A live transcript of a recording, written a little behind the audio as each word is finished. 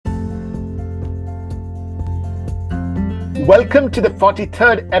Welcome to the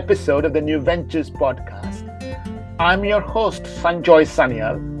 43rd episode of the New Ventures podcast. I'm your host, Sanjoy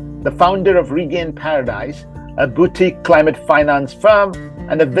Sanyal, the founder of Regain Paradise, a boutique climate finance firm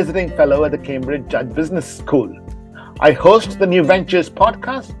and a visiting fellow at the Cambridge Judge Business School. I host the New Ventures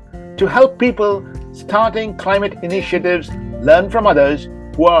podcast to help people starting climate initiatives learn from others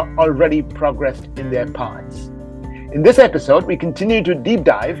who are already progressed in their paths. In this episode, we continue to deep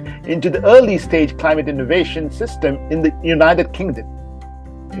dive into the early stage climate innovation system in the United Kingdom.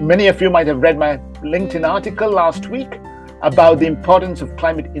 Many of you might have read my LinkedIn article last week about the importance of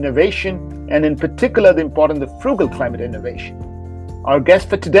climate innovation, and in particular, the importance of frugal climate innovation. Our guest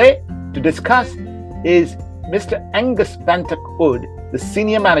for today to discuss is Mr. Angus Vantoch-Wood, the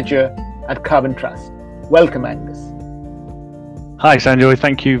Senior Manager at Carbon Trust. Welcome, Angus. Hi, Sanjoy.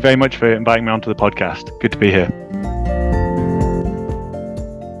 Thank you very much for inviting me onto the podcast. Good to be here.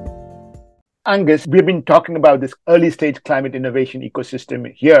 Angus, we've been talking about this early stage climate innovation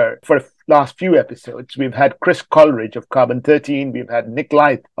ecosystem here for the last few episodes. We've had Chris Coleridge of Carbon 13. We've had Nick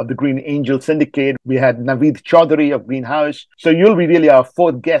Lyth of the Green Angel Syndicate. We had Naveed Chaudhary of Greenhouse. So you'll be really our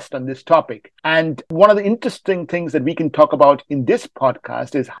fourth guest on this topic. And one of the interesting things that we can talk about in this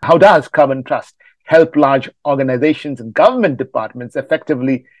podcast is how does Carbon Trust help large organizations and government departments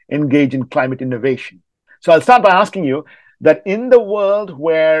effectively engage in climate innovation? So I'll start by asking you that in the world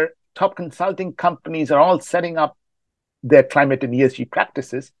where top consulting companies are all setting up their climate and ESG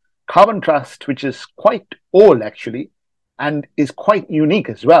practices, Carbon Trust, which is quite old actually, and is quite unique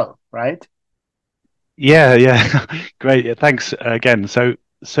as well, right? Yeah. Great. Yeah, thanks again. So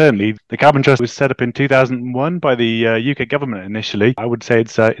certainly the Carbon Trust was set up in 2001 by the UK government initially. I would say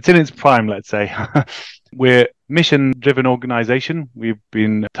it's in its prime, let's say. We're a mission-driven organisation. We've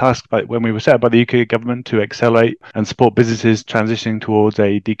been tasked when we were set up by the UK government to accelerate and support businesses transitioning towards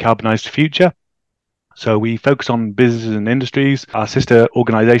a decarbonised future. So we focus on businesses and industries. Our sister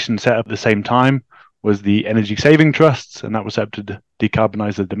organisation set up at the same time was the Energy Saving Trusts, and that was set up to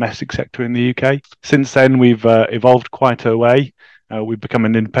decarbonise the domestic sector in the UK. Since then, we've evolved quite a way. We've become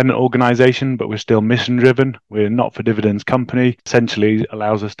an independent organisation, but we're still mission-driven. We're a not-for-dividends company. Essentially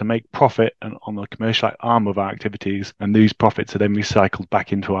allows us to make profit on the commercial arm of our activities, and these profits are then recycled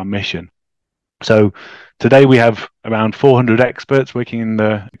back into our mission. So today we have around 400 experts working in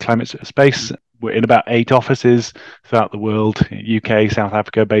the climate space. We're in about 8 offices throughout the world: UK, South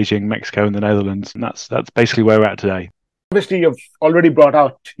Africa, Beijing, Mexico, and the Netherlands. And that's basically where we're at today. Obviously, you've already brought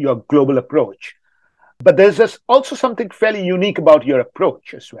out your global approach. But there's also something fairly unique about your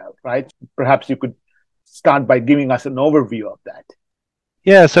approach as well, right? Perhaps you could start by giving us an overview of that.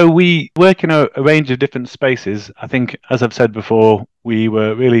 Yeah, so we work in a range of different spaces. I think, as I've said before, we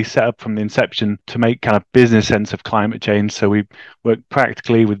were really set up from the inception to make kind of business sense of climate change. So we work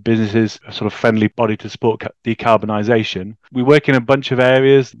practically with businesses, a sort of friendly body to support decarbonisation. We work in a bunch of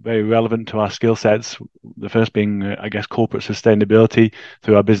areas very relevant to our skill sets. The first being, corporate sustainability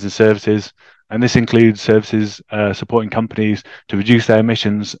through our business services. And this includes services supporting companies to reduce their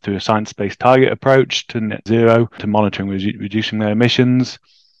emissions through a science-based target approach to net zero, to monitoring reducing their emissions.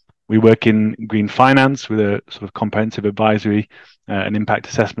 We work in green finance with a sort of comprehensive advisory and impact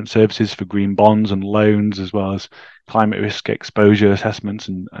assessment services for green bonds and loans, as well as climate risk exposure assessments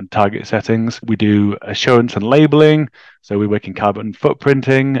and target settings. We do assurance and labelling. So we work in carbon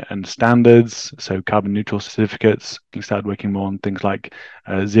footprinting and standards, so carbon neutral certificates. We started working more on things like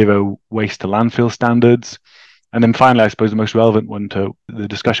zero waste to landfill standards. And then finally, I suppose the most relevant one to the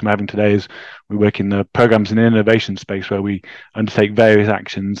discussion we're having today is we work in the programs and innovation space, where we undertake various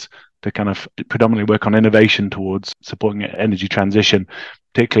actions to kind of predominantly work on innovation towards supporting energy transition,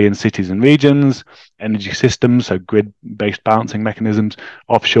 particularly in cities and regions, energy systems, so grid-based balancing mechanisms,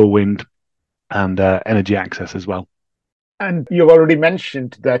 offshore wind, and energy access as well. And you've already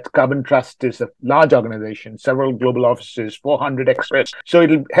mentioned that Carbon Trust is a large organization, several global offices, 400 experts. So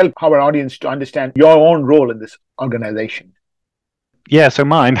it'll help our audience to understand your own role in this organization. Yeah, so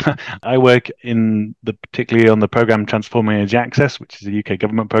mine, I work particularly on the program Transforming Energy Access, which is a UK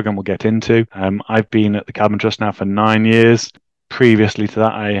government program we'll get into. I've been at the Carbon Trust now for 9 years. Previously to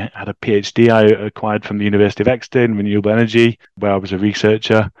that, I had a PhD I acquired from the University of Exeter in renewable energy, where I was a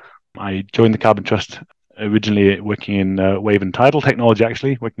researcher. I joined the Carbon Trust originally working in wave and tidal technology,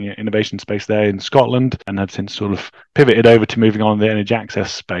 actually, working in innovation space there in Scotland, and have since sort of pivoted over to moving on in the energy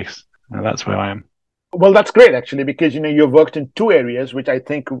access space. That's where I am. Well, that's great, actually, because, you've worked in 2 areas, which I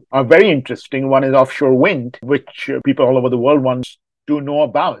think are very interesting. One is offshore wind, which people all over the world want to know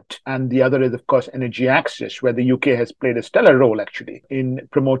about. And the other is, of course, energy access, where the UK has played a stellar role, actually, in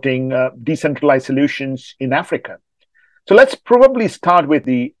promoting decentralized solutions in Africa. So let's probably start with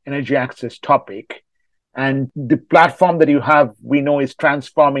the energy access topic. And the platform that you have, we know, is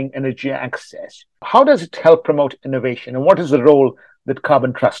transforming energy access. How does it help promote innovation, and what is the role that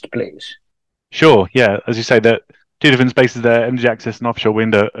Carbon Trust plays? Sure. Yeah. As you say, that two different spaces there, energy access and offshore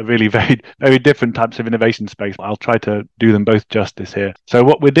wind are really very different types of innovation space. I'll try to do them both justice here. So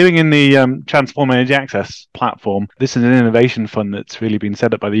what we're doing in the Transform Energy Access platform, this is an innovation fund that's really been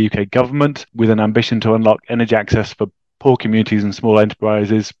set up by the UK government with an ambition to unlock energy access for poor communities and small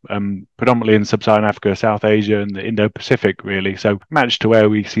enterprises, predominantly in sub-Saharan Africa, South Asia, and the Indo-Pacific, really. So matched to where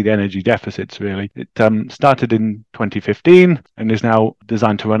we see the energy deficits, really. It started in 2015 and is now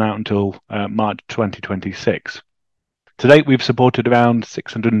designed to run out until March 2026. To date, we've supported around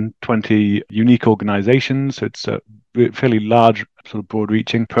 620 unique organizations. So it's a fairly large, sort of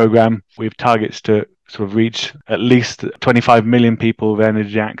broad-reaching program. We have targets to sort of reach at least 25 million people with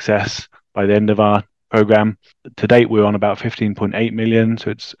energy access by the end of our program. To date, we're on about 15.8 million. So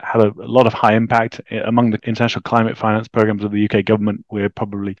it's had a lot of high impact. Among the international climate finance programs of the UK government, we're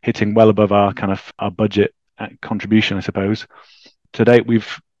probably hitting well above our budget contribution, I suppose. To date,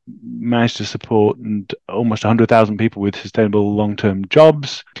 we've managed to support almost 100,000 people with sustainable long-term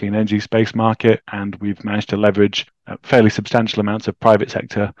jobs, clean energy space market, and we've managed to leverage fairly substantial amounts of private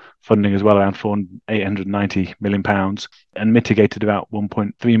sector funding as well, around £890 million, and mitigated about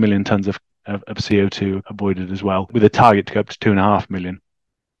 1.3 million tonnes of CO2 avoided as well, with a target to go up to 2.5 million.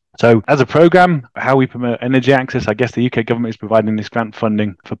 So as a program, how we promote energy access, I guess the UK government is providing this grant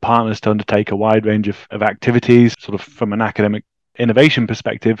funding for partners to undertake a wide range of activities, sort of from an academic innovation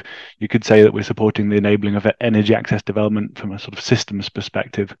perspective. You could say that we're supporting the enabling of energy access development from a sort of systems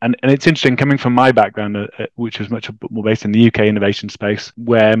perspective. And it's interesting, coming from my background, which was much more based in the UK innovation space,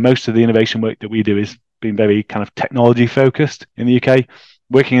 where most of the innovation work that we do is being very kind of technology focused in the UK.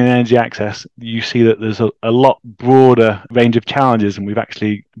 Working in energy access, you see that there's a lot broader range of challenges, and we've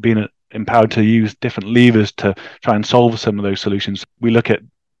actually been empowered to use different levers to try and solve some of those solutions. We look at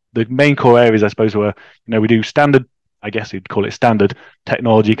the main core areas, I suppose, where we do standard, I guess you'd call it standard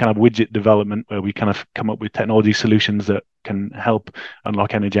technology, kind of widget development, where we kind of come up with technology solutions that can help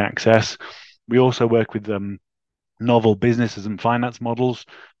unlock energy access. We also work with novel businesses and finance models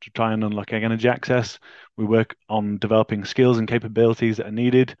to try and unlock energy access. We work on developing skills and capabilities that are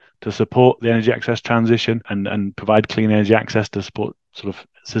needed to support the energy access transition and provide clean energy access to support sort of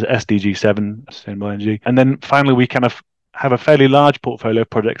SDG 7, sustainable energy. And then finally, we kind of have a fairly large portfolio of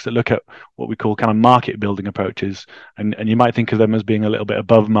projects that look at what we call kind of market building approaches. And you might think of them as being a little bit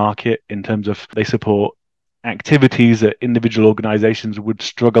above market in terms of they support activities that individual organizations would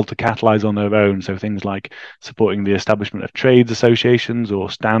struggle to catalyze on their own. So things like supporting the establishment of trades associations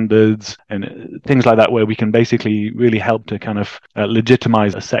or standards and things like that, where we can basically really help to kind of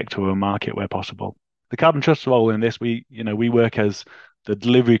legitimize a sector or a market where possible. The Carbon Trust role in this, we work as the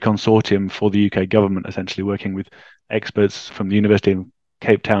delivery consortium for the UK government, essentially working with experts from the University of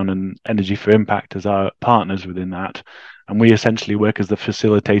Cape Town and Energy for Impact as our partners within that. And we essentially work as the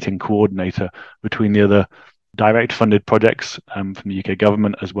facilitating coordinator between the other direct funded projects from the UK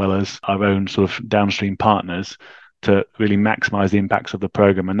government, as well as our own sort of downstream partners, to really maximize the impacts of the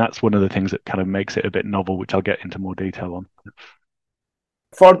program. And that's one of the things that kind of makes it a bit novel, which I'll get into more detail on.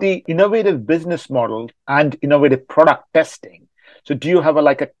 For the innovative business model and innovative product testing, so do you have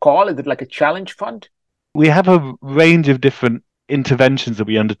a call? Is it like a challenge fund? We have a range of different interventions that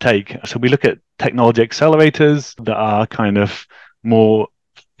we undertake. So we look at technology accelerators that are kind of more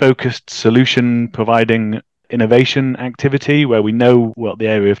focused solution providing innovation activity, where we know what the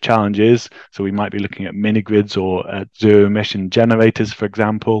area of challenge is. So we might be looking at mini grids or zero emission generators, for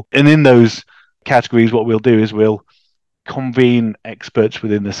example. And in those categories, what we'll do is we'll convene experts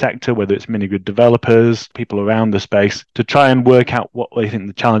within the sector, whether it's mini grid developers, people around the space, to try and work out what they think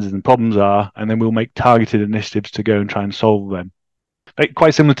the challenges and problems are, and then we'll make targeted initiatives to go and try and solve them.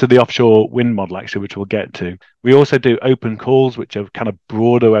 Quite similar to the offshore wind model, actually, which we'll get to. We also do open calls, which are kind of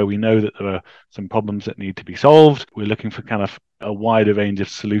broader, where we know that there are some problems that need to be solved. We're looking for kind of a wider range of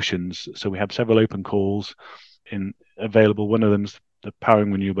solutions. So we have several open calls available. One of them's the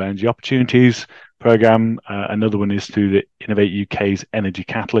Powering Renewable Energy Opportunities program. Another one is through the Innovate UK's Energy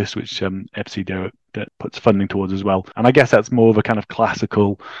Catalyst, which FCDO puts funding towards as well. And I guess that's more of a kind of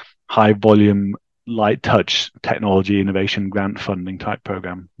classical high volume, light touch technology innovation grant funding type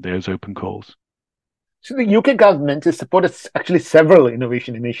program, those open calls. So the UK government has supported actually several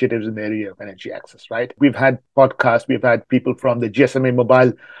innovation initiatives in the area of energy access, right? We've had podcasts, we've had people from the GSMA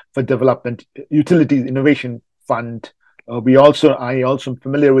Mobile for Development Utilities Innovation Fund. I also am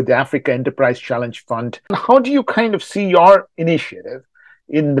familiar with the Africa Enterprise Challenge Fund. How do you kind of see your initiative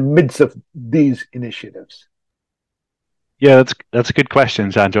in the midst of these initiatives? Yeah, that's a good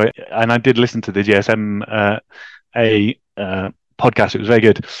question, Sanjoy. And I did listen to the GSM podcast. It was very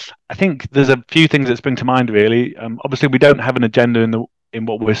good. I think there's a few things that spring to mind, really. Obviously, we don't have an agenda in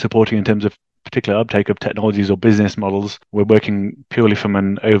what we're supporting in terms of particular uptake of technologies or business models. We're working purely from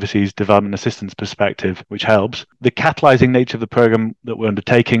an overseas development assistance perspective, which helps. The catalyzing nature of the program that we're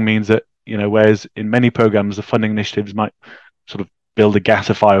undertaking means that, whereas in many programs, the funding initiatives might sort of build a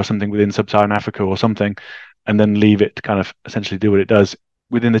gasifier or something within sub-Saharan Africa or something, and then leave it to kind of essentially do what it does.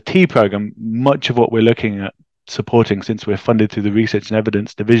 Within the T program, much of what we're looking at supporting, since we're funded through the Research and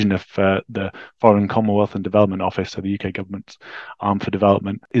Evidence Division of the Foreign Commonwealth and Development Office, so the UK government's arm for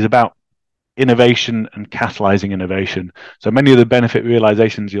development, is about innovation and catalyzing innovation. So many of the benefit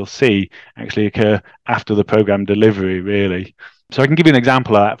realizations you'll see actually occur after the program delivery, really. So I can give you an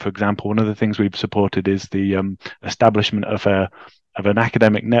example of that. For example, one of the things we've supported is the establishment of an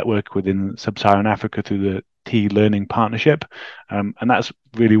academic network within sub-Saharan Africa through the T Learning Partnership, and that's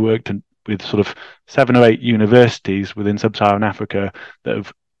really worked with sort of 7 or 8 universities within sub-Saharan Africa that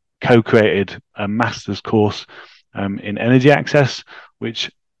have co-created a master's course in energy access,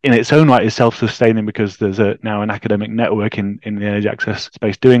 which in its own right is self-sustaining because there's now an academic network in the energy access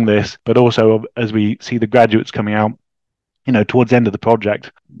space doing this. But also, as we see the graduates coming out, towards the end of the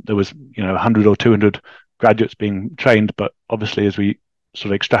project, there was 100 or 200 graduates being trained. But obviously, as we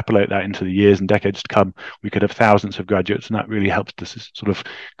sort of extrapolate that into the years and decades to come, we could have thousands of graduates, and that really helps to sort of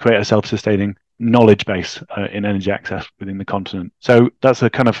create a self-sustaining knowledge base in energy access within the continent. So that's a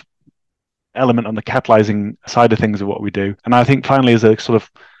kind of element on the catalyzing side of things of what we do. And I think finally, as a sort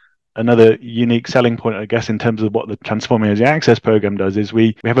of another unique selling point, I guess, in terms of what the Transforming Energy Access program does, is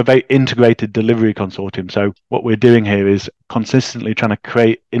we have a very integrated delivery consortium. So what we're doing here is consistently trying to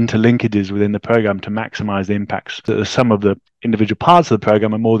create interlinkages within the program to maximize the impacts. So the sum of the individual parts of the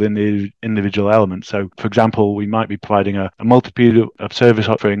program are more than the individual elements. So, for example, we might be providing a multitude of service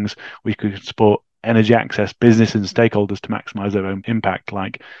offerings. We could support energy access business and stakeholders to maximize their own impact,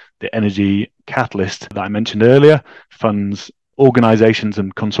 like the Energy Catalyst that I mentioned earlier funds organizations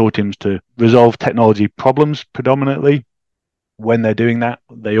and consortiums to resolve technology problems predominantly. When they're doing that,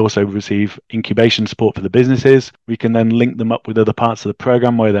 they also receive incubation support for the businesses. We can then link them up with other parts of the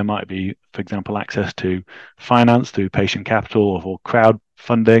program where there might be, for example, access to finance through patient capital or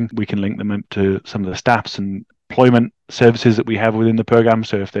crowdfunding. We can link them up to some of the staffs and employment services that we have within the program.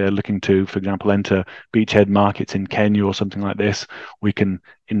 So if they're looking to, for example, enter beachhead markets in Kenya or something like this, we can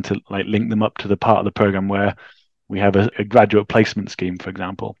link them up to the part of the program where we have a graduate placement scheme, for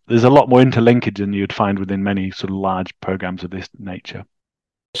example. There's a lot more interlinkage than you'd find within many sort of large programs of this nature.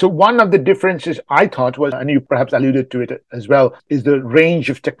 So one of the differences I thought was, and you perhaps alluded to it as well, is the range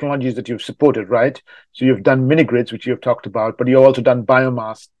of technologies that you've supported, right? So you've done mini-grids, which you've talked about, but you've also done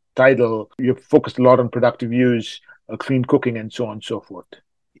biomass, tidal. You've focused a lot on productive use, clean cooking, and so on and so forth.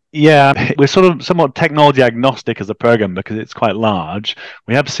 Yeah, we're sort of somewhat technology agnostic as a program because it's quite large.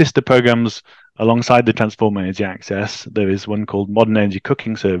 We have sister programs alongside the Transform Energy Access. There is one called Modern Energy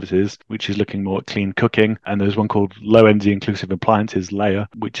Cooking Services, which is looking more at clean cooking. And there's one called Low Energy Inclusive Appliances, LEIA,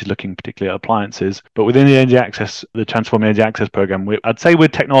 which is looking particularly at appliances. But within the Energy Access, the Transform Energy Access program, I'd say we're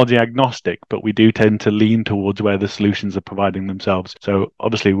technology agnostic, but we do tend to lean towards where the solutions are providing themselves. So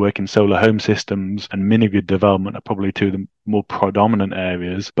obviously working solar home systems and mini-grid development are probably two of the more predominant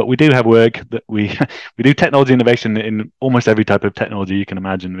areas. But we do have work that we do technology innovation in almost every type of technology you can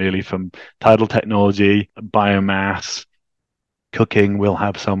imagine, really, from tidal technology, biomass, cooking. We'll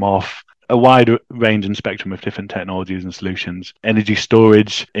have some off a wide range and spectrum of different technologies and solutions. Energy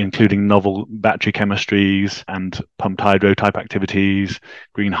storage, including novel battery chemistries and pumped hydro type activities,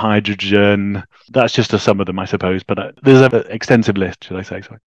 green hydrogen. That's just some of them, I suppose, but there's an extensive list, should I say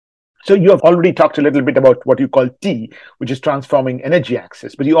so. So you have already talked a little bit about what you call T, which is Transforming Energy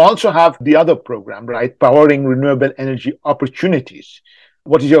Access, but you also have the other program, right? Powering Renewable Energy Opportunities.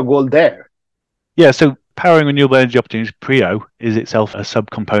 What is your goal there? Yeah, so Powering Renewable Energy Opportunities, PREO, is itself a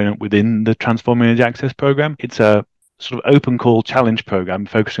subcomponent within the Transforming Energy Access program. It's a sort of open call challenge program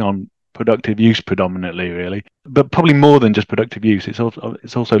focusing on productive use predominantly, really, but probably more than just productive use. It's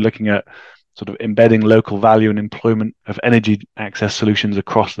also looking at sort of embedding local value and employment of energy access solutions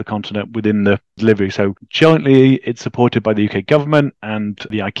across the continent within the delivery. So jointly, it's supported by the UK government and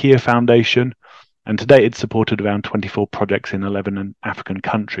the IKEA Foundation. And to date, it's supported around 24 projects in 11 African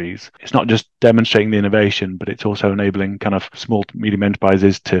countries. It's not just demonstrating the innovation, but it's also enabling kind of small to medium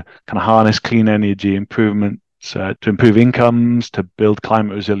enterprises to kind of harness clean energy improvements, to improve incomes, to build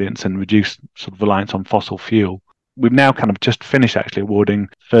climate resilience and reduce sort of reliance on fossil fuel. We've now kind of just finished actually awarding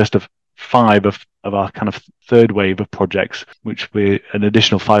first of 5 of of our kind of third wave of projects, which we're an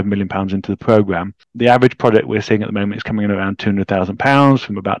additional £5 million into the programme. The average project we're seeing at the moment is coming in around £200,000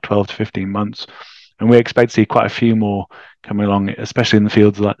 from about 12 to 15 months. And we expect to see quite a few more coming along, especially in the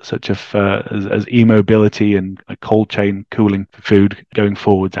fields such as e-mobility and cold chain cooling for food going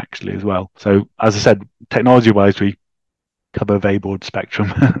forwards, actually, as well. So, as I said, technology-wise, we cover a very broad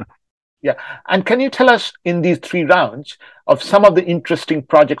spectrum. Yeah. And can you tell us in these 3 rounds of some of the interesting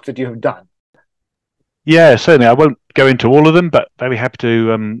projects that you have done? Yeah, certainly. I won't go into all of them, but very happy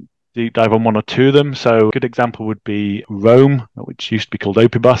to deep dive on 1 or 2 of them. So a good example would be Roam, which used to be called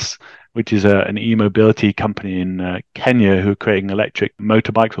Opibus, which is an e-mobility company in Kenya who are creating electric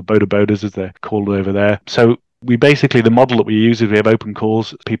motorbikes, or boda bodas as they're called over there. So we basically, the model that we use is we have open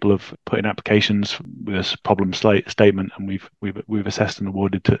calls. People have put in applications with a problem statement, and we've assessed and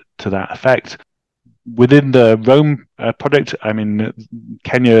awarded to that effect. Within the Roam project, I mean,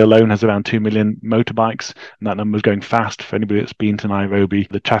 Kenya alone has around 2 million motorbikes, and that number is going fast. For anybody that's been to Nairobi,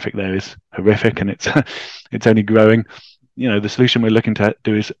 the traffic there is horrific, and it's only growing. The solution we're looking to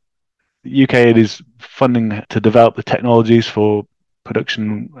do is the UK is funding to develop the technologies for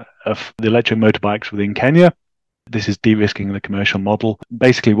production of the electric motorbikes within Kenya. This is de-risking the commercial model.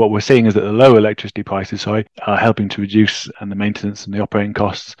 Basically, what we're seeing is that the low electricity prices, are helping to reduce the maintenance and the operating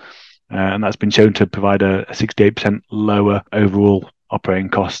costs. And that's been shown to provide a 68% lower overall operating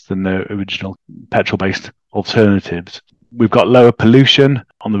costs than the original petrol-based alternatives. We've got lower pollution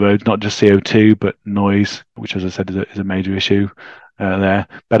on the roads, not just CO2, but noise, which, as I said, is a major issue there.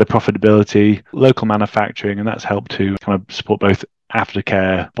 Better profitability, local manufacturing, and that's helped to kind of support both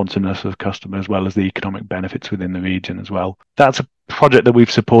aftercare, responsiveness of customers, as well as the economic benefits within the region as well. That's a project that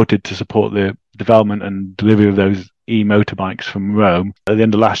we've supported to support the development and delivery of those e-motorbikes from Roam. At the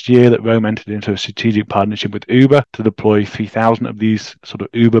end of last year, that Roam entered into a strategic partnership with Uber to deploy 3,000 of these sort of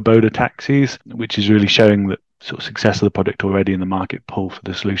Uber Boda taxis, which is really showing that sort of success of the product already in the market pull for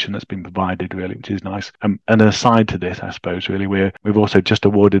the solution that's been provided, really, which is nice. And aside to this, I suppose, really, we've also just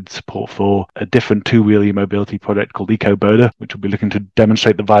awarded support for a different 2-wheel e-mobility project called EcoBoda, which will be looking to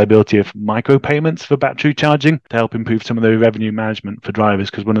demonstrate the viability of micropayments for battery charging to help improve some of the revenue management for drivers.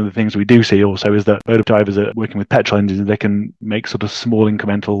 Because one of the things we do see also is that Boda drivers are working with petrol engines, and they can make sort of small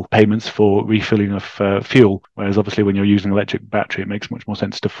incremental payments for refilling of fuel, whereas obviously when you're using electric battery, it makes much more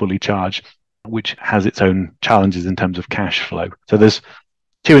sense to fully charge, which has its own challenges in terms of cash flow. So there's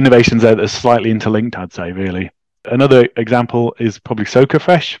 2 innovations there that are slightly interlinked, I'd say, really. Another example is probably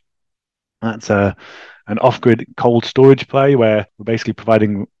SocaFresh. That's an off-grid cold storage play where we're basically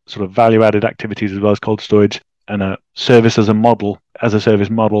providing sort of value-added activities as well as cold storage and a service as a service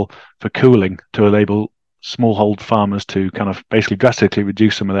model for cooling to enable smallhold farmers to kind of basically drastically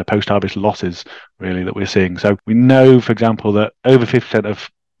reduce some of their post-harvest losses, really, that we're seeing. So we know, for example, that over 50% of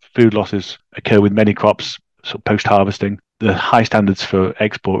food losses occur with many crops sort of post-harvesting. The high standards for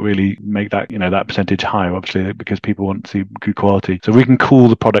export really make that, that percentage higher, obviously, because people want to see good quality. So we can cool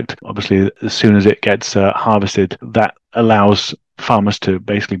the product, obviously, as soon as it gets harvested. That allows farmers to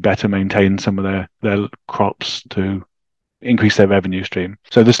basically better maintain some of their crops to increase their revenue stream.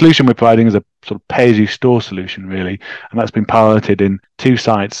 So the solution we're providing is a sort of pay-as-you-store solution, really, and that's been piloted in 2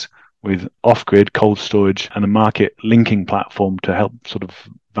 sites with off-grid cold storage and a market linking platform to help sort of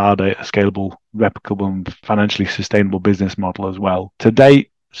validate a scalable, replicable and financially sustainable business model as well. To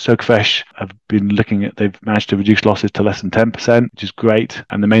date, SocaFresh have been they've managed to reduce losses to less than 10%, which is great.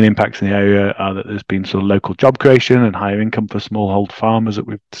 And the main impacts in the area are that there's been sort of local job creation and higher income for smallhold farmers that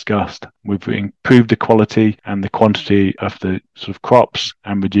we've discussed. We've improved the quality and the quantity of the sort of crops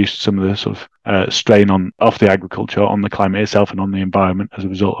and reduced some of the sort of strain off the agriculture, on the climate itself and on the environment as a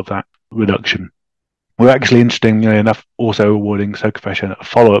result of that reduction. We're actually, interestingly enough, also awarding SocaFresh a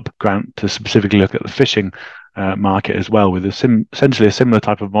follow-up grant to specifically look at the fishing market as well, with essentially a similar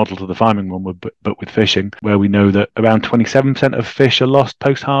type of model to the farming one, but with fishing, where we know that around 27% of fish are lost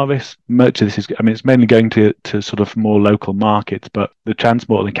post-harvest. Much of this is, it's mainly going to sort of more local markets, but the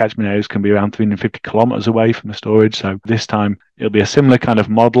transport and the catchment areas can be around 350 kilometres away from the storage. So this time it'll be a similar kind of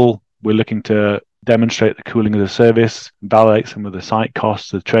model. We're looking to demonstrate the cooling as a service, validate some of the site costs,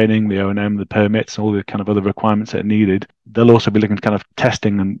 the training, the O&M, the permits, all the kind of other requirements that are needed. They'll also be looking at kind of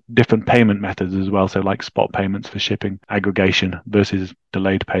testing and different payment methods as well, so like spot payments for shipping aggregation versus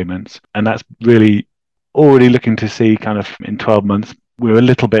delayed payments. And that's really already looking to see kind of in 12 months. We're a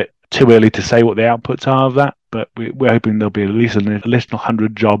little bit too early to say what the outputs are of that, but we're hoping there'll be at least an additional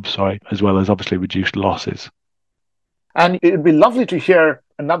 100 jobs, as well as obviously reduced losses. And it'd be lovely to hear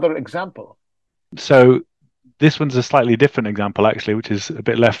another example. So this one's a slightly different example, actually, which is a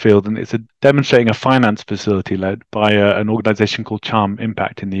bit left field, and it's demonstrating a finance facility led by an organisation called Charm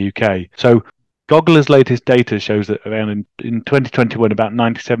Impact in the UK. So Gogler's latest data shows that around in 2021, about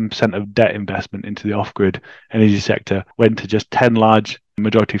 97% of debt investment into the off-grid energy sector went to just 10 large,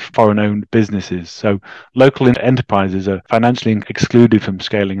 majority foreign-owned businesses. So local enterprises are financially excluded from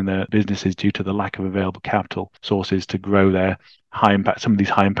scaling their businesses due to the lack of available capital sources to grow their some of these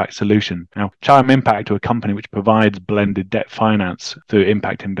high impact solutions. Now, Charm Impact are a company which provides blended debt finance through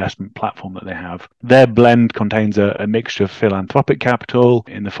impact investment platform that they have. Their blend contains a mixture of philanthropic capital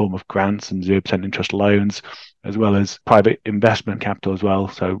in the form of grants and 0% interest loans, as well as private investment capital as well.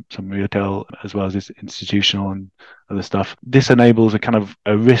 So some retail as well as institutional and other stuff. This enables a kind of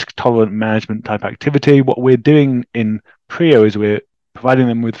a risk tolerant management type activity. What we're doing in Prio is we're providing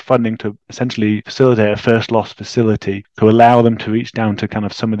them with funding to essentially facilitate a first loss facility to allow them to reach down to kind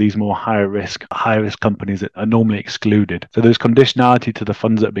of some of these more higher risk companies that are normally excluded. So there's conditionality to the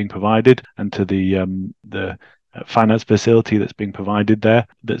funds that are being provided and to the finance facility that's being provided there,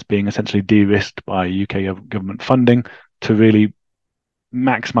 that's being essentially de-risked by UK government funding to really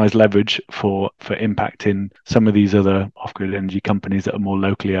maximize leverage for impact in some of these other off-grid energy companies that are more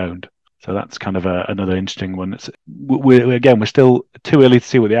locally owned. So that's kind of another interesting one. We're still too early to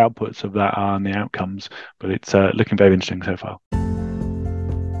see what the outputs of that are and the outcomes, but it's looking very interesting so far.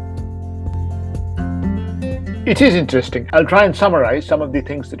 It is interesting. I'll try and summarize some of the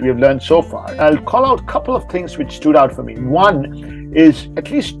things that we have learned so far. I'll call out a couple of things which stood out for me. One is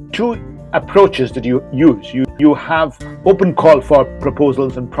at least two approaches that you use. You have open call for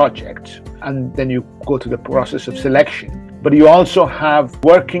proposals and projects, and then you go through the process of selection. But you also have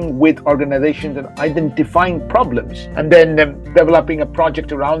working with organizations and identifying problems and then developing a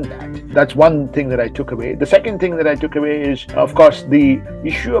project around that. That's one thing that I took away. The second thing that I took away is, of course, the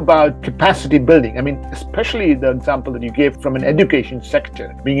issue about capacity building. I mean, especially the example that you gave from an education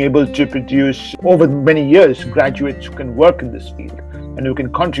sector, being able to produce over many years graduates who can work in this field and who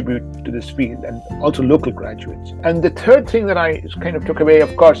can contribute to this field, and also local graduates. And the third thing that I kind of took away,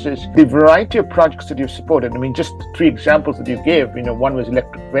 of course, is the variety of projects that you've supported. I mean, just three examples that you gave, one was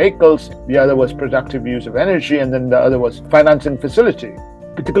electric vehicles, the other was productive use of energy, and then the other was finance and facility.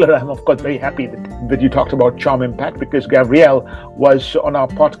 In particular, I'm of course very happy that you talked about Charm Impact, because Gabrielle was on our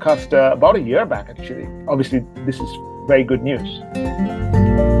podcast about a year back, actually. Obviously, this is very good news.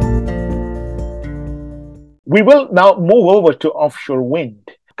 We will now move over to offshore wind,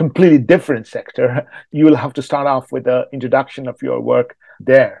 completely different sector. You will have to start off with the introduction of your work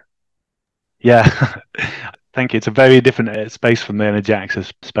there. Yeah, thank you. It's a very different space from the energy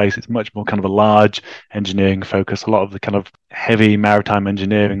access space. It's much more kind of a large engineering focus, a lot of the kind of heavy maritime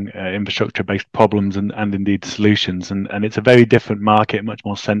engineering infrastructure-based problems and indeed solutions. And it's a very different market, much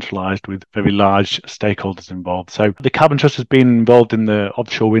more centralized with very large stakeholders involved. So the Carbon Trust has been involved in the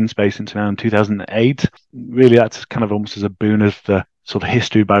offshore wind space since around 2008. Really, that's kind of almost as a boon of the sort of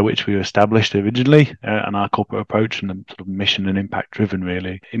history by which we were established originally and our corporate approach and the sort of mission and impact driven.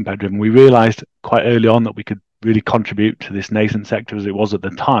 We realized quite early on that we could really contribute to this nascent sector as it was at the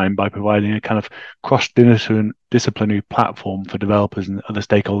time by providing a kind of cross-disciplinary platform for developers and other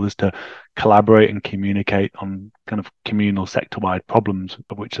stakeholders to collaborate and communicate on kind of communal sector-wide problems,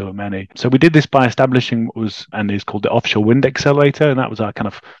 of which there were many. So we did this by establishing what was and is called the Offshore Wind Accelerator, and that was our kind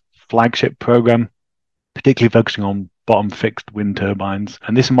of flagship program, particularly focusing on bottom fixed wind turbines.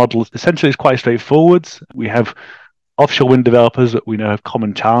 And this model essentially is quite straightforward. We have offshore wind developers that we know have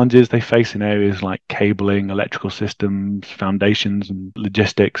common challenges they face in areas like cabling, electrical systems, foundations and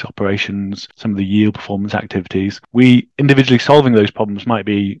logistics, operations, some of the yield performance activities. We individually solving those problems might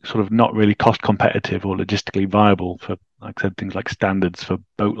be sort of not really cost competitive or logistically viable for, like I said, things like standards for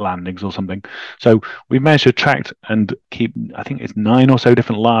boat landings or something. So we've managed to attract and keep, I think it's 9 or so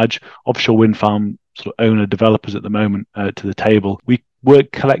different large offshore wind farm sort of owner developers at the moment to the table. We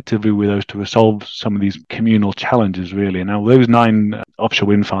work collectively with those to resolve some of these communal challenges, really. Now, those 9 offshore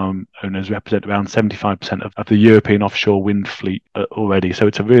wind farm owners represent around 75% of the European offshore wind fleet already. So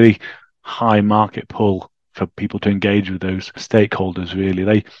it's a really high market pull for people to engage with those stakeholders,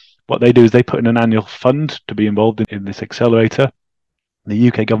 really. What they do is they put in an annual fund to be involved in this accelerator. The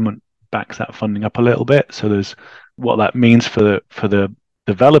UK government backs that funding up a little bit. So there's what that means for the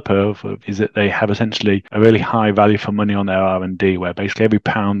developer is that they have essentially a really high value for money on their R&D, where basically every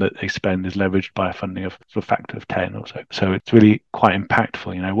pound that they spend is leveraged by a funding of a factor of 10 or so. So it's really quite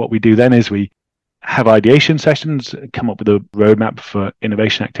impactful. What we do then is we have ideation sessions, come up with a roadmap for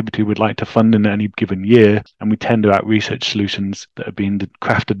innovation activity we'd like to fund in any given year, and we tender out research solutions that have been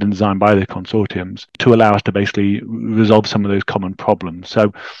crafted and designed by the consortiums to allow us to basically resolve some of those common problems.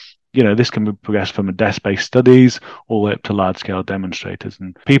 So This can be progressed from a desk-based studies all the way up to large-scale demonstrators.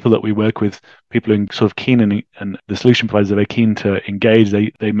 And people that we work with, people who are sort of keen and the solution providers are very keen to engage.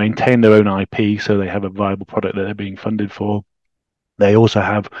 They maintain their own IP, so they have a viable product that they're being funded for. They also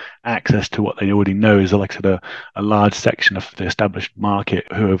have access to what they already know is, like I said, a large section of the established market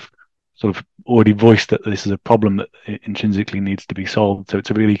who have sort of already voiced that this is a problem that intrinsically needs to be solved. So it's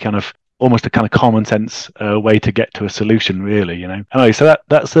a really almost a kind of common sense way to get to a solution, really. Anyway, so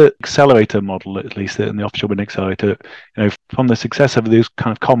that's the accelerator model, at least in the offshore wind accelerator. From the success of these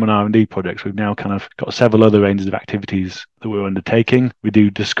kind of common R&D projects, we've now kind of got several other ranges of activities that we're undertaking. We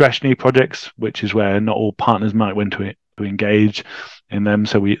do discretionary projects, which is where not all partners might want to engage in them.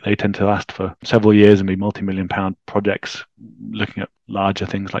 So they tend to last for several years and be multi-million-pound projects, looking at larger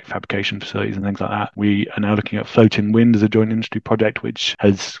things like fabrication facilities and things like that. We are now looking at floating wind as a joint industry project, which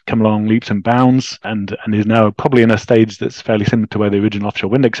has come along leaps and bounds and is now probably in a stage that's fairly similar to where the original offshore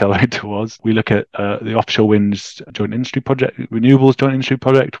wind accelerator was. We look at the offshore winds joint industry project, renewables joint industry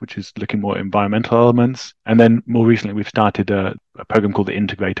project, which is looking more at environmental elements. And then more recently, we've started a program called the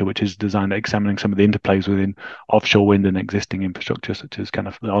Integrator, which is designed at examining some of the interplays within offshore wind and existing infrastructure, such as kind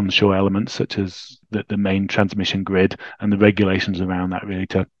of the onshore elements, such as the main transmission grid and the regulations around that, really,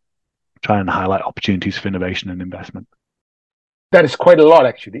 to try and highlight opportunities for innovation and investment. That is quite a lot,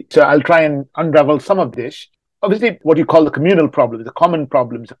 actually. So I'll try and unravel some of this. Obviously, what you call the communal problems, the common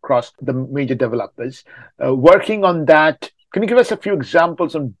problems across the major developers. Working on that, can you give us a few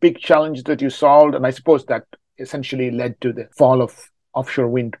examples on big challenges that you solved? And I suppose that essentially led to the fall of offshore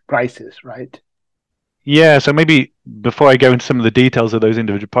wind prices, right? Yeah, so maybe before I go into some of the details of those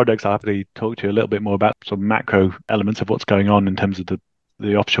individual projects, I'll have to talk to you a little bit more about some macro elements of what's going on in terms of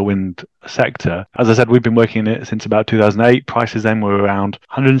the offshore wind sector. As I said, we've been working in it since about 2008. Prices then were around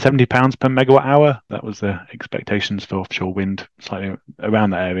 £170 per megawatt hour. That was the expectations for offshore wind, slightly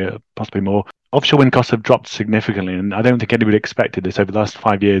around that area, possibly more. Offshore wind costs have dropped significantly, and I don't think anybody expected this. Over the last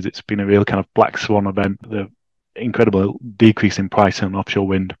 5 years, it's been a real kind of black swan event, the incredible decrease in price on offshore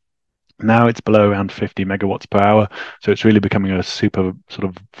wind. Now it's below around 50 megawatts per hour. So it's really becoming a super sort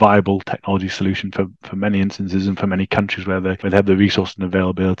of viable technology solution for many instances and for many countries where they have the resource and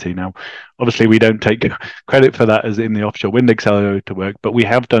availability. Now, obviously, we don't take credit for that as in the offshore wind accelerator work, but we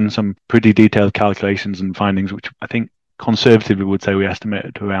have done some pretty detailed calculations and findings, which I think conservatively would say we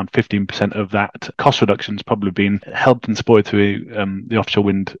estimate to around 15% of that cost reduction has probably been helped and supported through the offshore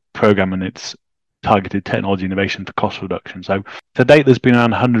wind program and its targeted technology innovation for cost reduction. So to date, there's been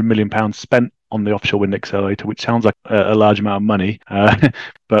around £100 million spent on the offshore wind accelerator, which sounds like a large amount of money.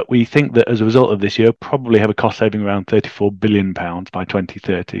 But we think that as a result of this year, probably have a cost saving around £34 billion by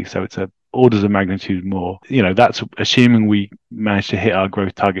 2030. So it's orders of magnitude more. That's assuming we manage to hit our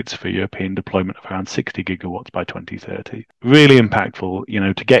growth targets for European deployment of around 60 gigawatts by 2030. Really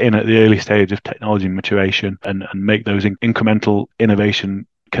impactful, to get in at the early stage of technology maturation and make those incremental innovation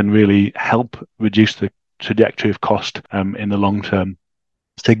can really help reduce the trajectory of cost in the long term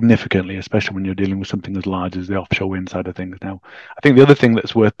significantly, especially when you're dealing with something as large as the offshore wind side of things. Now, I think the other thing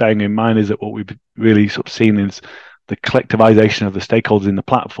that's worth bearing in mind is that what we've really sort of seen is the collectivization of the stakeholders in the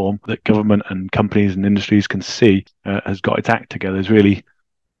platform that government and companies and industries can see has got its act together, has really,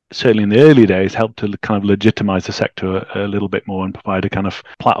 certainly in the early days, helped to kind of legitimize the sector a little bit more and provide a kind of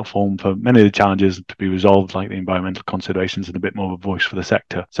platform for many of the challenges to be resolved, like the environmental considerations, and a bit more of a voice for the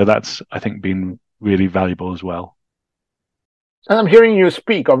sector. So that's, I think, been really valuable as well. As I'm hearing you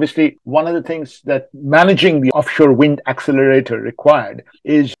speak, obviously, one of the things that managing the offshore wind accelerator required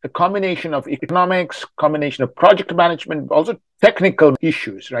is a combination of economics, combination of project management, also technical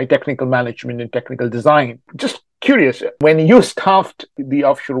issues, right? Technical management and technical design. Just curious, when you staffed the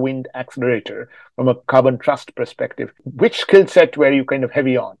offshore wind accelerator from a Carbon Trust perspective, which skill set were you kind of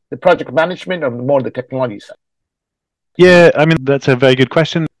heavy on? The project management or more the technology side? Yeah, I mean, that's a very good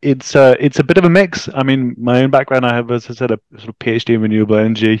question. It's a bit of a mix. I mean, my own background, I have, as I said, a sort of PhD in renewable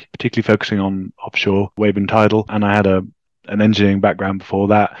energy, particularly focusing on offshore wave and tidal, and I had an engineering background before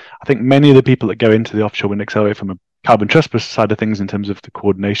that. I think many of the people that go into the offshore wind accelerator from a Carbon Trust side of things in terms of the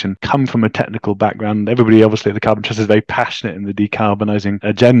coordination come from a technical background. Everybody, obviously, at the Carbon Trust is very passionate in the decarbonising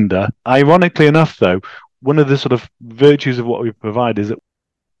agenda. Ironically enough, though, one of the sort of virtues of what we provide is that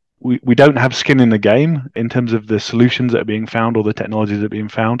we don't have skin in the game in terms of the solutions that are being found or the technologies that are being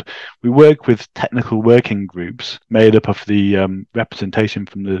found. We work with technical working groups made up of the representation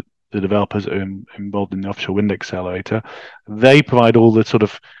from the developers that are involved in the offshore wind accelerator. They provide all the sort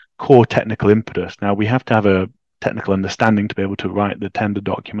of core technical impetus. Now, we have to have a technical understanding to be able to write the tender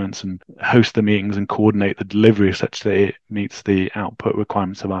documents and host the meetings and coordinate the delivery such that it meets the output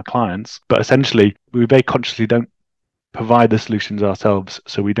requirements of our clients. But essentially, we very consciously don't provide the solutions ourselves.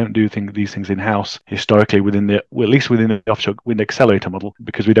 So we don't do these things in-house historically at least within the offshore wind accelerator model,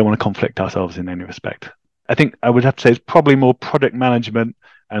 because we don't want to conflict ourselves in any respect. I think I would have to say it's probably more project management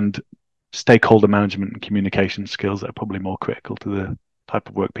and stakeholder management and communication skills that are probably more critical to the type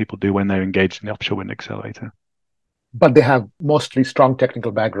of work people do when they're engaged in the offshore wind accelerator. But they have mostly strong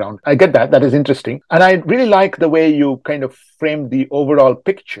technical background. I get that. That is interesting. And I really like the way you kind of framed the overall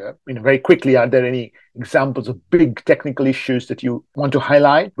picture. Very quickly, are there any examples of big technical issues that you want to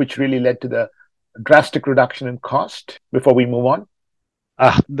highlight, which really led to the drastic reduction in cost before we move on?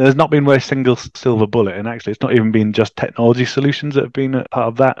 There's not been a single silver bullet, and actually it's not even been just technology solutions that have been a part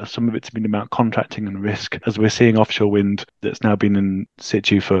of that. Some of it's been about contracting and risk. As we're seeing offshore wind that's now been in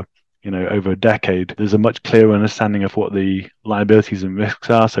situ for over a decade, there's a much clearer understanding of what the liabilities and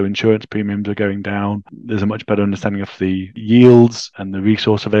risks are. So insurance premiums are going down. There's a much better understanding of the yields and the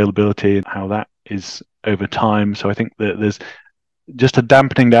resource availability and how that is over time. So I think that there's just a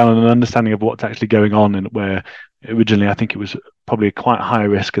dampening down and an understanding of what's actually going on, and where originally I think it was probably quite high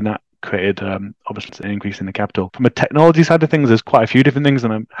risk, and that created obviously an increase in the capital. From a technology side of things, there's quite a few different things,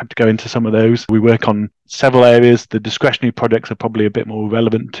 and I'm happy to go into some of those. We work on several areas. The discretionary projects are probably a bit more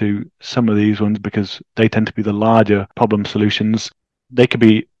relevant to some of these ones because they tend to be the larger problem solutions. They could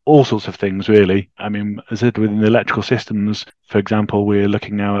be all sorts of things, really. As I said, within the electrical systems, for example, we're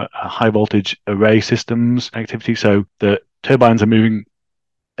looking now at high voltage array systems activity. So the turbines are moving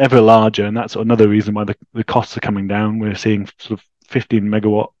ever larger, and that's another reason why the costs are coming down. We're seeing sort of 15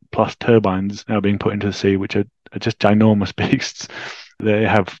 megawatt plus turbines now being put into the sea, which are just ginormous beasts. They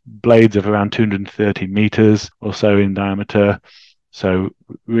have blades of around 230 meters or so in diameter, so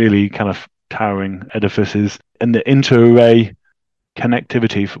really kind of towering edifices. And the inter-array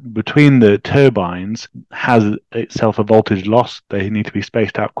connectivity between the turbines has itself a voltage loss. They need to be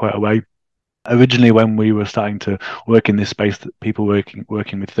spaced out quite a way. Originally, when we were starting to work in this space, people working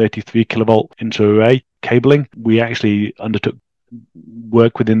with 33 kilovolt inter-array cabling, we actually undertook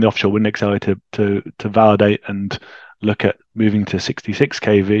work within the offshore wind accelerator to validate and look at moving to 66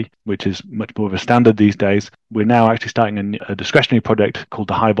 kV, which is much more of a standard these days. We're now actually starting a discretionary project called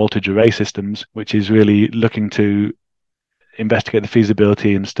the High Voltage Array Systems, which is really looking to investigate the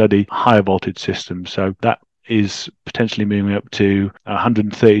feasibility and study higher voltage systems. So that is potentially moving up to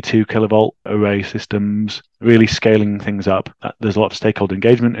 132 kilovolt array systems, really scaling things up. There's a lot of stakeholder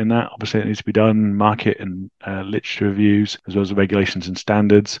engagement in that. Obviously, it needs to be done, market and literature reviews, as well as the regulations and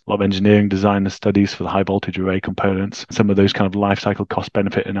standards, a lot of engineering design and studies for the high voltage array components. Some of those kind of life cycle cost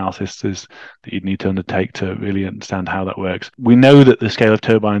benefit analysis that you'd need to undertake to really understand how that works. We know that the scale of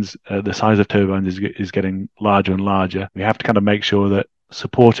turbines, the size of turbines is getting larger and larger. We have to kind of make sure that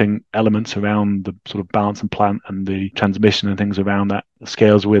supporting elements around the sort of balance and plant and the transmission and things around that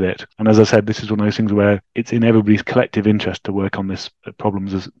scales with it. And as I said, this is one of those things where it's in everybody's collective interest to work on this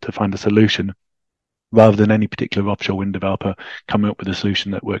problems to find a solution, rather than any particular offshore wind developer coming up with a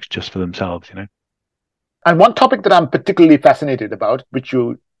solution that works just for themselves, And one topic that I'm particularly fascinated about, which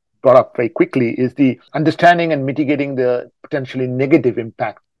you brought up very quickly, is the understanding and mitigating the potentially negative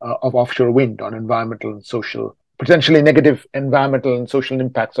impact of offshore wind on potentially negative environmental and social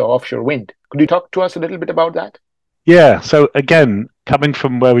impacts of offshore wind. Could you talk to us a little bit about that? Yeah. So again, coming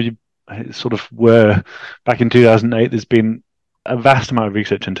from where we sort of were back in 2008, there's been a vast amount of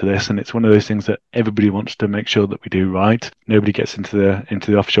research into this, and it's one of those things that everybody wants to make sure that we do right. Nobody gets into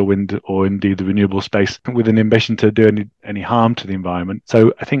the offshore wind or indeed the renewable space with an ambition to do any harm to the environment.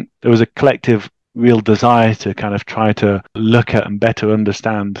 So I think there was a collective real desire to kind of try to look at and better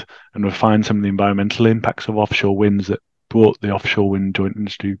understand and refine some of the environmental impacts of offshore winds that brought the Offshore Wind Joint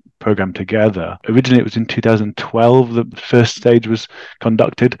Industry Programme together. Originally, it was in 2012 that the first stage was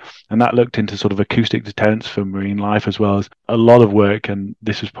conducted, and that looked into sort of acoustic deterrence for marine life, as well as a lot of work, and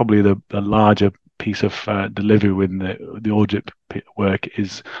this was probably the larger piece of delivery within the ORGIP work,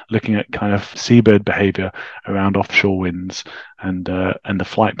 is looking at kind of seabird behaviour around offshore winds and the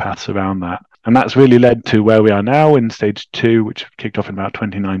flight paths around that. And that's really led to where we are now in stage 2, which kicked off in about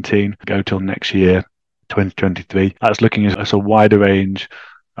 2019, go till next year, 2023. That's looking at a wide range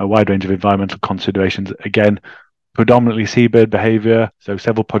of environmental considerations. Again, predominantly seabird behaviour, so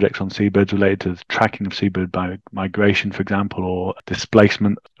several projects on seabirds related to the tracking of seabird by migration, for example, or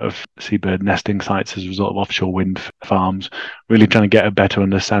displacement of seabird nesting sites as a result of offshore wind farms, really trying to get a better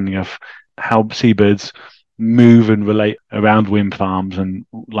understanding of how seabirds move and relate around wind farms and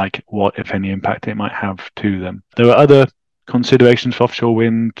like what, if any, impact it might have to them. There are other considerations for offshore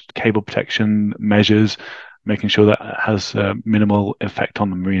wind, cable protection measures, making sure that it has minimal effect on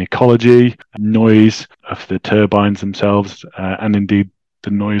the marine ecology, noise of the turbines themselves, and indeed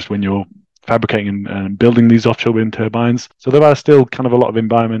the noise when you're fabricating and building these offshore wind turbines. So there are still kind of a lot of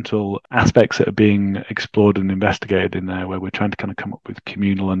environmental aspects that are being explored and investigated in there, where we're trying to kind of come up with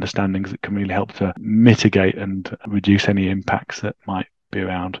communal understandings that can really help to mitigate and reduce any impacts that might be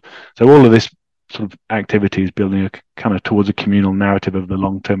around. So all of this sort of activity is building a kind of towards a communal narrative of the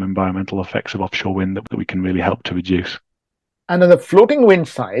long-term environmental effects of offshore wind that we can really help to reduce. And on the floating wind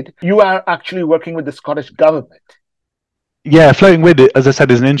side, you are actually working with the Scottish government. Yeah, floating wind, as I said,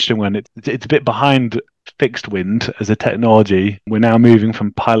 is an interesting one. It's a bit behind fixed wind as a technology. We're now moving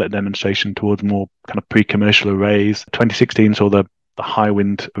from pilot demonstration towards more kind of pre-commercial arrays. 2016 saw the high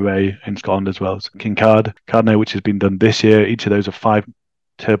wind array in Scotland as well as Cardno, which has been done this year. Each of those are 5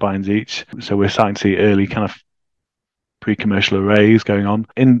 turbines each. So we're starting to see early kind of pre-commercial arrays going on.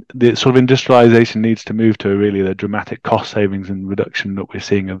 In the sort of industrialization needs to move to really the dramatic cost savings and reduction that we're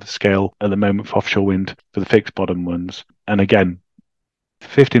seeing of the scale at the moment for offshore wind for the fixed bottom ones. And again,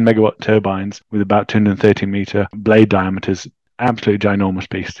 15 megawatt turbines with about 230 meter blade diameters, absolutely ginormous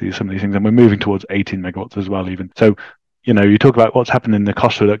beasts, some of these things. And we're moving towards 18 megawatts as well even. So, you talk about what's happened in the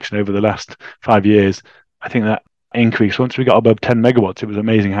cost reduction over the last 5 years. I think that increase, once we got above 10 megawatts, it was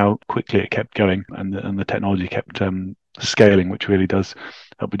amazing how quickly it kept going and the technology kept scaling, which really does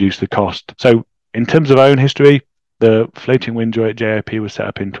help reduce the cost. So in terms of our own history, the floating wind JIP was set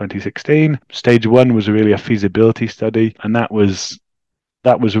up in 2016. Stage 1 was really a feasibility study, and that was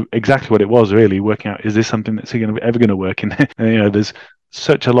exactly what it was, really working out, is this something that's ever going to work? And there's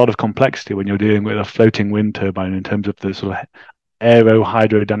such a lot of complexity when you're dealing with a floating wind turbine in terms of the sort of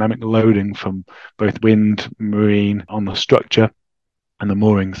hydrodynamic loading from both wind, marine, on the structure and the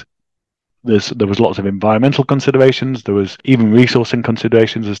moorings. There was lots of environmental considerations. There was even resourcing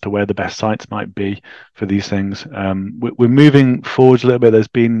considerations as to where the best sites might be for these things. We're moving forwards a little bit. There's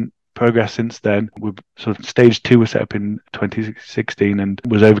been progress since then. We've sort of stage 2 was set up in 2016 and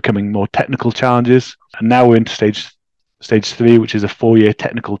was overcoming more technical challenges. And now we're into stage 3, which is a 4-year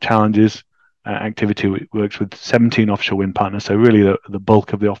technical challenges activity. Which works with 17 offshore wind partners. So really the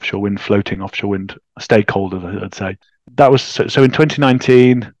bulk of the floating offshore wind stakeholders, I'd say. That was so in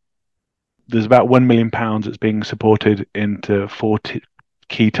 2019. There's about £1 million that's being supported into 4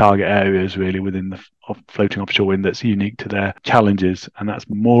 key target areas, really, within the floating offshore wind that's unique to their challenges. And that's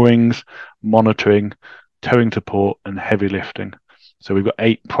moorings, monitoring, towing to port, and heavy lifting. So we've got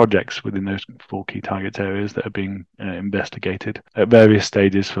 8 projects within those 4 key target areas that are being investigated at various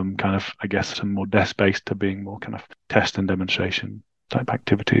stages, from kind of, I guess, some more desk-based to being more kind of test and demonstration type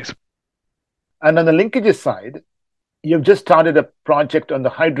activities. And on the linkages side, you've just started a project on the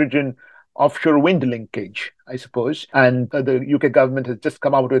hydrogen offshore wind linkage, I suppose. And the UK government has just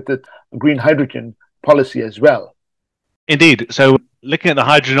come out with the green hydrogen policy as well. Indeed. So looking at the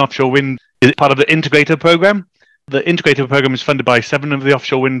hydrogen offshore wind is part of the Integrator program. The Integrator program is funded by 7 of the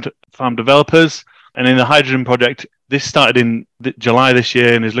offshore wind farm developers. And in the hydrogen project, this started in July this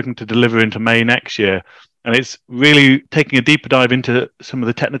year and is looking to deliver into May next year. And it's really taking a deeper dive into some of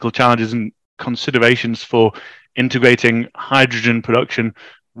the technical challenges and considerations for integrating hydrogen production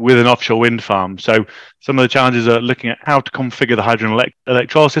with an offshore wind farm. So some of the challenges are looking at how to configure the hydrogen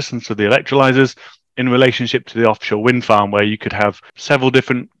electrolysis, and so the electrolyzers, in relationship to the offshore wind farm, where you could have several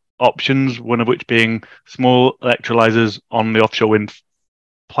different options, one of which being small electrolyzers on the offshore wind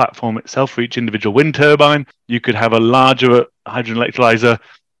platform itself for each individual wind turbine. You could have a larger hydrogen electrolyzer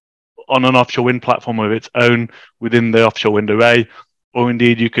on an offshore wind platform of its own within the offshore wind array, or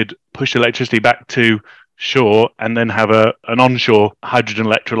indeed you could push electricity back to shore and then have an onshore hydrogen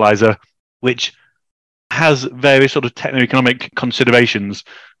electrolyzer, which has various sort of techno-economic considerations.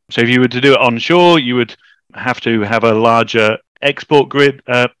 So if you were to do it onshore, you would have to have a larger export grid,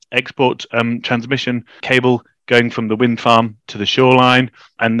 transmission cable going from the wind farm to the shoreline.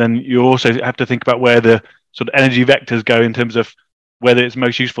 And then you also have to think about where the sort of energy vectors go in terms of whether it's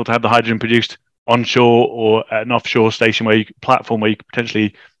most useful to have the hydrogen produced onshore or at an offshore station platform where you could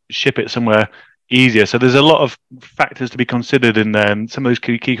potentially ship it somewhere easier. So there's a lot of factors to be considered in there, and some of those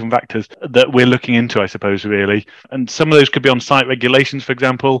key factors that we're looking into, I suppose, really. And some of those could be on site regulations, for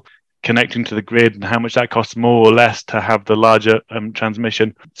example, connecting to the grid and how much that costs more or less to have the larger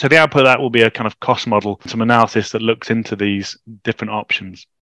transmission. So the output of that will be a kind of cost model, some analysis that looks into these different options.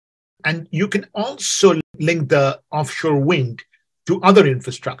 And you can also link the offshore wind to other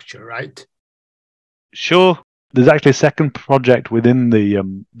infrastructure, right? Sure. There's actually a second project within the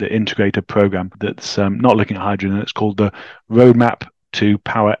Integrator program that's not looking at hydrogen. It's called the Roadmap to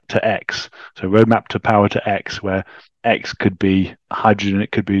Power to X. So Roadmap to Power to X, where X could be hydrogen,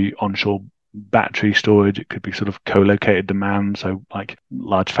 it could be onshore battery storage. It could be sort of co-located demand, so like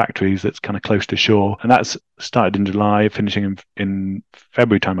large factories that's kind of close to shore. And that's started in July, finishing in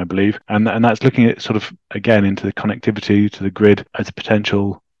February time, I believe. And that's looking at sort of, again, into the connectivity to the grid as a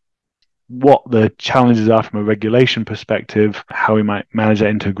potential, what the challenges are from a regulation perspective, how we might manage that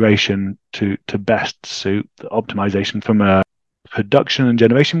integration to best suit the optimization from a production and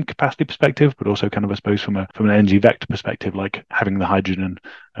generation capacity perspective, but also kind of, I suppose, from an energy vector perspective, like having the hydrogen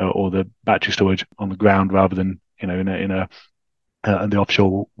or the battery storage on the ground rather than in the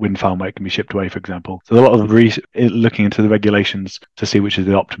offshore wind farm where it can be shipped away, for example. So a lot of looking into the regulations to see which is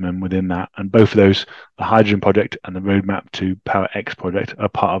the optimum within that. And both of those, the hydrogen project and the roadmap to Power X project, are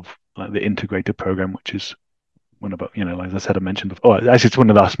part of like the integrated program, which is one of, as I said, I mentioned before. Actually, it's one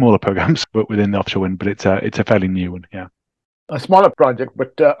of our smaller programs, but within the offshore wind. But it's a fairly new one, yeah. A smaller project,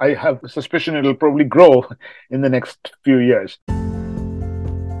 but I have a suspicion it'll probably grow in the next few years.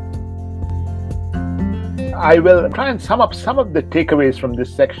 I will try and sum up some of the takeaways from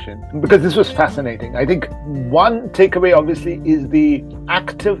this section because this was fascinating. I think one takeaway obviously is the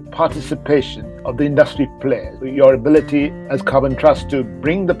active participation of the industry players. Your ability as Carbon Trust to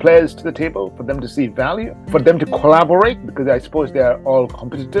bring the players to the table, for them to see value, for them to collaborate, because I suppose they are all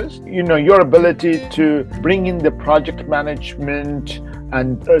competitors. Your ability to bring in the project management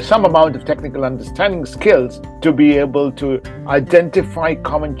and some amount of technical understanding skills to be able to identify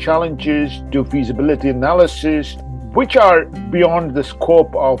common challenges, do feasibility analysis, which are beyond the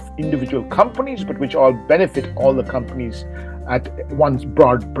scope of individual companies, but which all benefit all the companies at one's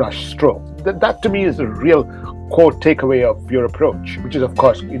broad brush stroke. That to me is a real core takeaway of your approach, which is, of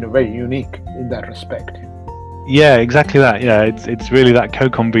course, very unique in that respect. Yeah, exactly that. Yeah, it's really that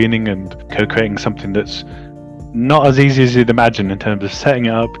co-convening and co-creating something that's not as easy as you'd imagine in terms of setting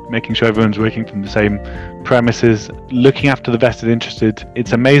it up, making sure everyone's working from the same premises, looking after the vested interested.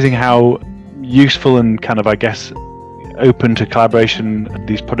 It's amazing how useful and kind of, I guess, open to collaboration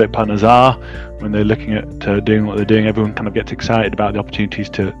these project partners are when they're looking at doing what they're doing. Everyone kind of gets excited about the opportunities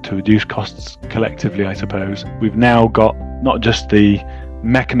to reduce costs collectively, I suppose. We've now got not just the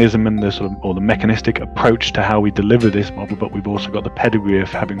mechanism and the mechanistic approach to how we deliver this model, but we've also got the pedigree of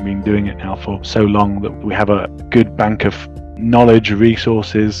having been doing it now for so long that we have a good bank of knowledge,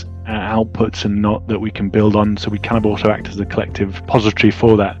 resources, outputs, and not that we can build on. So we kind of also act as a collective repository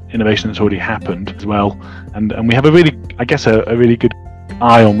for that innovation that's already happened as well. And we have a really good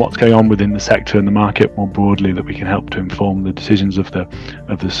eye on what's going on within the sector and the market more broadly, that we can help to inform the decisions of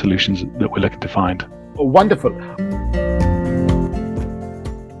the solutions that we're looking to find. Wonderful.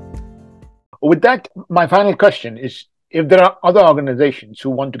 With that, my final question is, if there are other organizations who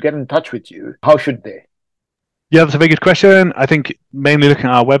want to get in touch with you, how should they? Yeah, that's a very good question. I think mainly looking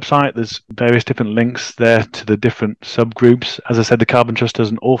at our website, there's various different links there to the different subgroups. As I said, the Carbon Trust does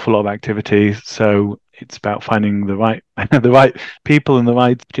an awful lot of activity, so it's about finding the right people in the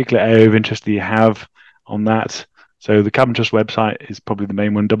right particular area of interest that you have on that. So the Carbon Trust website is probably the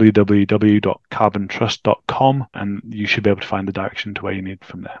main one, www.carbontrust.com, and you should be able to find the direction to where you need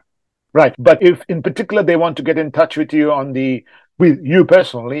from there. Right. But if in particular they want to get in touch with you with you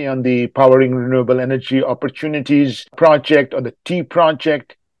personally on the Powering Renewable Energy Opportunities project or the T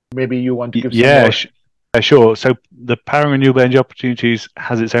project, maybe you want to give some more. Sure. So the Powering Renewable Energy Opportunities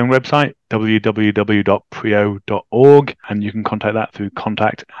has its own website, www.preo.org, and you can contact that through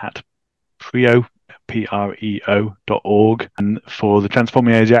contact@preo.org. And for the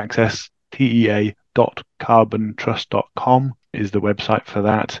Transforming Energy Access, tea.carbontrust.com is the website for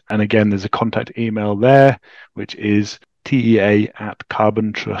that. And again, there's a contact email there, which is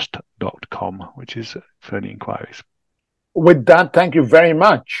tea@carbontrust.com, which is for any inquiries. With that, thank you very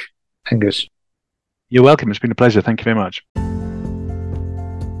much, Angus. You're welcome. It's been a pleasure. Thank you very much.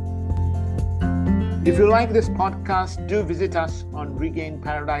 If you like this podcast, do visit us on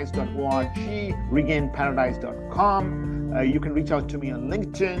regainparadise.org, regainparadise.com. You can reach out to me on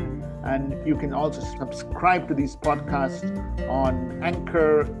LinkedIn, and you can also subscribe to these podcasts on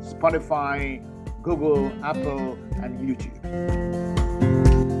Anchor, Spotify, Google, Apple, and YouTube.